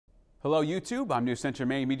Hello YouTube, I'm New Central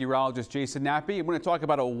Maine meteorologist Jason Nappy. I'm going to talk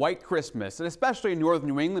about a white Christmas, and especially in northern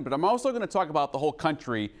New England, but I'm also going to talk about the whole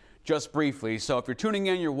country just briefly. So if you're tuning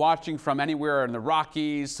in, you're watching from anywhere in the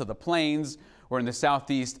Rockies to the Plains or in the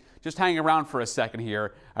Southeast, just hang around for a second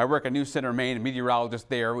here. I work at New Central Maine, a meteorologist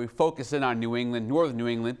there. We focus in on New England, northern New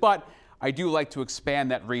England, but I do like to expand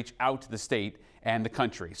that reach out to the state and the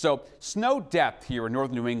country. So snow depth here in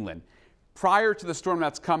northern New England prior to the storm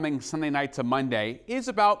that's coming Sunday night to Monday is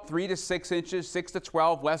about 3 to 6 inches, 6 to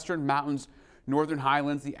 12, western mountains, northern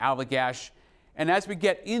highlands, the Allagash. And as we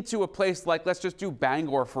get into a place like, let's just do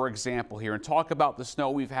Bangor, for example, here and talk about the snow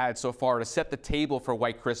we've had so far to set the table for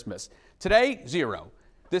White Christmas. Today, 0.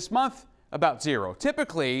 This month, about 0.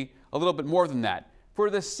 Typically, a little bit more than that. For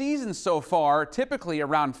the season so far, typically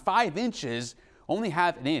around 5 inches, only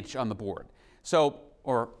have an inch on the board.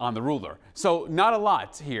 Or on the ruler. So not a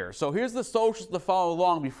lot here. So here's the socials to follow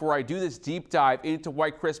along before I do this deep dive into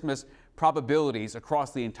White Christmas probabilities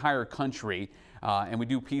across the entire country. And we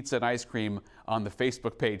do pizza and ice cream on the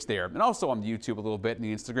Facebook page there, and also on YouTube a little bit and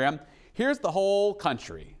the Instagram. Here's the whole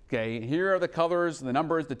country, okay? Here are the colors, the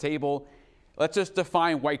numbers, the table. Let's just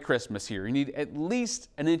define White Christmas here. You need at least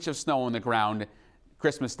an inch of snow on the ground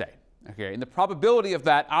Christmas Day, okay? And the probability of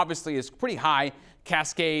that obviously is pretty high.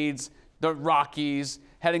 Cascades, the Rockies,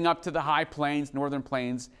 heading up to the high plains, northern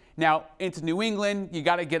plains. Now, into New England, you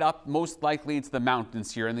got to get up most likely into the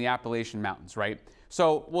mountains here in the Appalachian Mountains, right?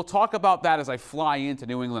 So we'll talk about that as I fly into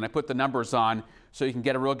New England. I put the numbers on so you can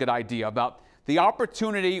get a real good idea about the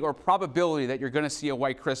opportunity or probability that you're going to see a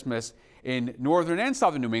White Christmas in northern and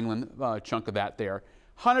southern New England, chunk of that there.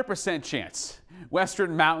 100% chance.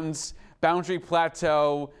 Western mountains, Boundary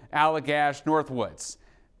Plateau, Allagash, Northwoods.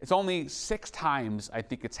 It's only 6 times, I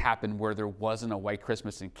think it's happened where there wasn't a White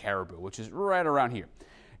Christmas in Caribou, which is right around here.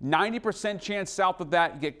 90% chance south of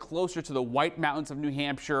that, you get closer to the White Mountains of New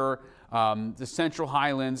Hampshire, the Central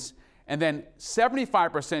Highlands, and then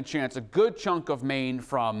 75% chance, a good chunk of Maine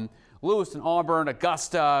from Lewiston, Auburn,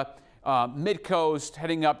 Augusta, mid-coast,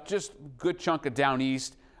 heading up just a good chunk of down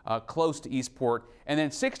east, close to Eastport, and then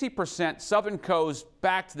 60% southern coast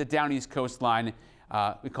back to the down east coastline.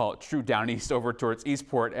 We call it true down east over towards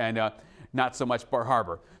Eastport and not so much Bar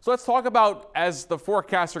Harbor. So let's talk about, as the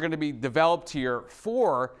forecasts are going to be developed here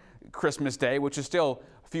for Christmas Day, which is still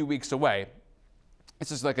a few weeks away. This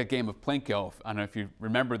is like a game of Plinko. I don't know if you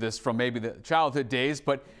remember this from maybe the childhood days,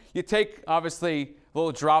 but you take, obviously, a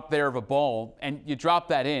little drop there of a ball, and you drop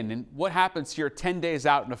that in. And what happens here 10 days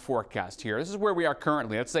out in the forecast here? This is where we are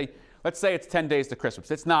currently. Let's say it's 10 days to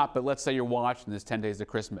Christmas. It's not, but let's say you're watching this 10 days to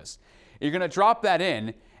Christmas. You're going to drop that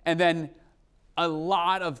in, and then a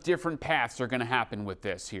lot of different paths are going to happen with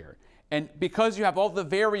this here. And because you have all the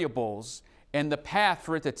variables and the path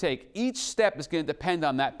for it to take, each step is going to depend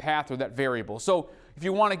on that path or that variable. So if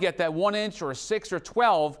you want to get that 1 inch or 6 or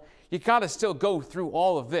 12, you got to still go through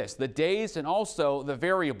all of this, the days and also the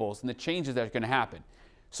variables and the changes that are going to happen.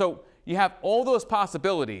 So you have all those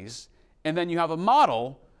possibilities, and then you have a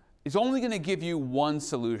model is only going to give you one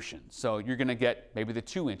solution. So you're going to get maybe the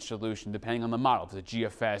 2-inch solution depending on the model, the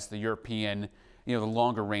GFS, the European, the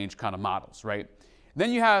longer range kind of models, right?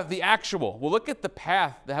 Then you have the actual. Well, look at the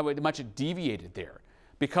path, how much it deviated there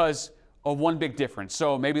because of one big difference.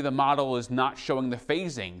 So maybe the model is not showing the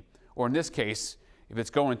phasing, or in this case, if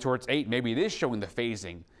it's going towards 8, maybe it is showing the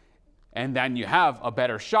phasing, and then you have a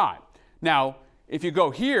better shot. Now, if you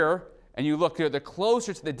go here, and you look at the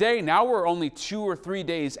closer to the day, now we're only 2 or 3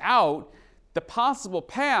 days out, the possible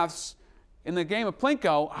paths in the game of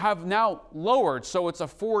Plinko have now lowered. So it's a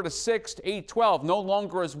 4 to 6 to 8, 12, no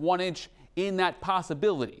longer is 1 inch in that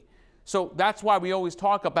possibility. So that's why we always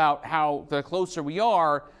talk about how the closer we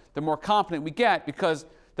are, the more confident we get because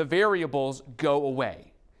the variables go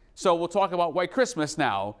away. So we'll talk about White Christmas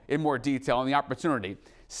now in more detail and the opportunity.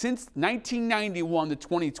 Since 1991 to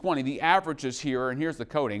 2020, the averages here, and here's the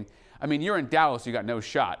coding. I mean, you're in Dallas, you got no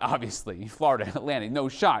shot, obviously. Florida, Atlantic, no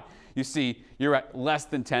shot. You see, you're at less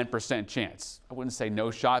than 10% chance. I wouldn't say no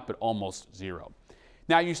shot, but almost 0.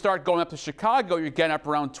 Now, you start going up to Chicago, you're getting up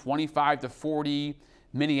around 25 to 40.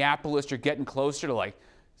 Minneapolis, you're getting closer to like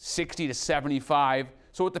 60 to 75.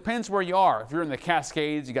 So it depends where you are. If you're in the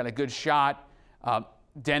Cascades, you got a good shot.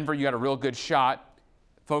 Denver, you got a real good shot.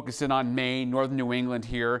 Focusing on Maine, northern New England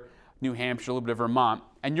here, New Hampshire, a little bit of Vermont.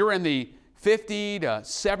 And you're in the 50 to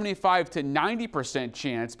 75 to 90%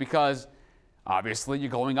 chance because obviously you're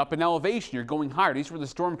going up in elevation, you're going higher. These are where the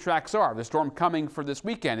storm tracks are. The storm coming for this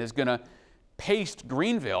weekend is going to paste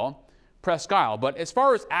Greenville, Presque Isle. But as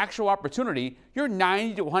far as actual opportunity, you're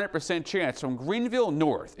 90 to 100% chance from Greenville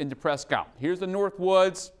north into Presque Isle. Here's the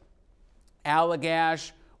Northwoods,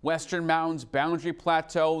 Allagash, Western Mountains, Boundary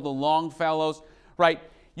Plateau, the Longfellows, right?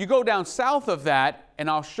 You go down south of that, and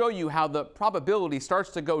I'll show you how the probability starts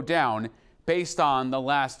to go down based on the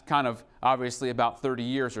last kind of, obviously, about 30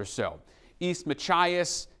 years or so. East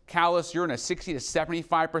Machias, Calais, you're in a 60 to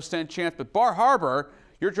 75% chance, but Bar Harbor,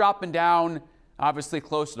 you're dropping down obviously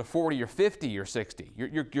closer to 40 or 50 or 60.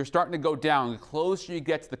 You're starting to go down the closer you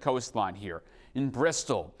get to the coastline here. In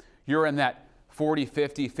Bristol, you're in that 40,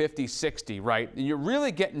 50, 50, 60, right? And you're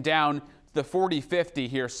really getting down to the 40, 50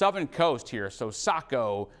 here, southern coast here. So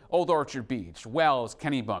Saco, Old Orchard Beach, Wells,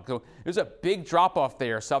 Kennebunk. So there's a big drop off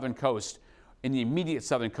there, southern coast, in the immediate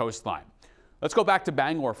southern coastline. Let's go back to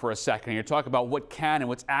Bangor for a second here, talk about what can and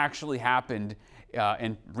what's actually happened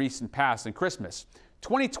in recent past and Christmas.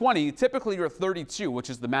 2020, typically you're 32, which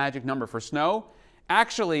is the magic number for snow.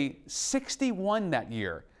 Actually, 61 that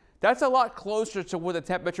year. That's a lot closer to where the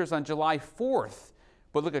temperatures on July 4th.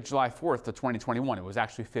 But look at July 4th of 2021. It was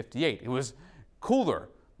actually 58. It was cooler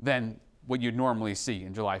than what you'd normally see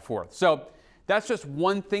in July 4th. So that's just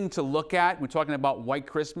one thing to look at. We're talking about white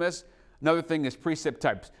Christmas. Another thing is precip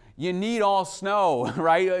types. You need all snow,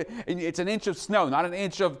 right? It's an inch of snow, not an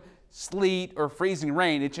inch of sleet or freezing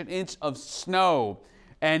rain. It's an inch of snow.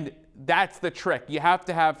 And that's the trick. You have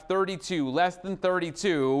to have 32, less than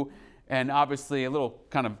 32, and obviously a little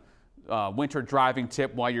kind of winter driving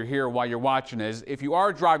tip while you're here, while you're watching is, if you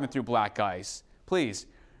are driving through black ice, please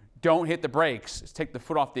don't hit the brakes. Just take the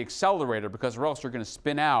foot off the accelerator, because or else you're going to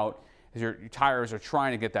spin out as your tires are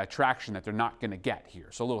trying to get that traction that they're not going to get here.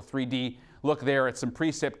 So a little 3D look there at some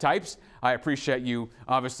precip types. I appreciate you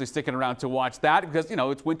obviously sticking around to watch that, because, you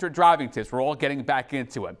know, it's winter driving tips. We're all getting back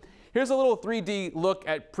into it. Here's a little 3D look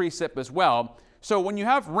at precip as well. So when you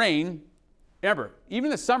have rain, remember, even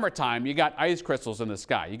in the summertime, you got ice crystals in the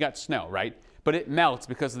sky. You got snow, right? But it melts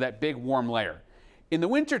because of that big warm layer. In the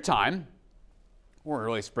wintertime, or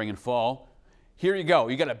early spring and fall, here you go.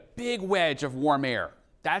 You got a big wedge of warm air.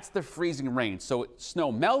 That's the freezing rain. So snow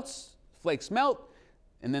melts, flakes melt,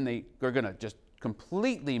 and then they're going to just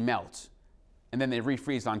completely melt, and then they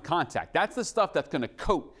refreeze on contact. That's the stuff that's going to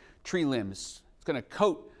coat tree limbs. It's going to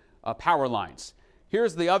coat power lines.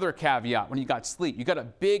 Here's the other caveat when you got sleet. You got a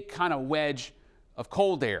big kind of wedge of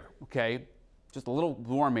cold air, okay? Just a little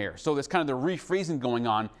warm air. So there's kind of the refreezing going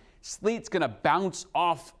on. Sleet's going to bounce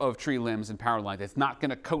off of tree limbs and power lines. It's not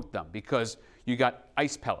going to coat them because you got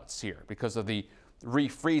ice pellets here because of the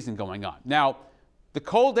refreezing going on. Now, the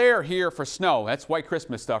cold air here for snow, that's white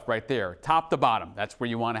Christmas stuff right there. Top to bottom, that's where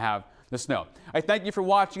you want to have the snow. I thank you for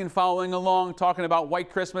watching and following along, talking about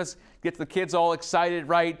white Christmas. Gets the kids all excited,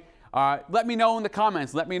 right? Let me know in the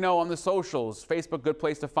comments. Let me know on the socials. Facebook, good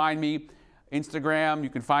place to find me. Instagram, you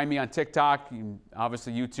can find me on TikTok,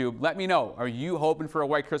 obviously YouTube. Let me know. Are you hoping for a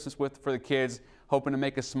white Christmas for the kids? Hoping to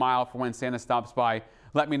make a smile for when Santa stops by?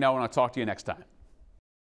 Let me know, and I'll talk to you next time.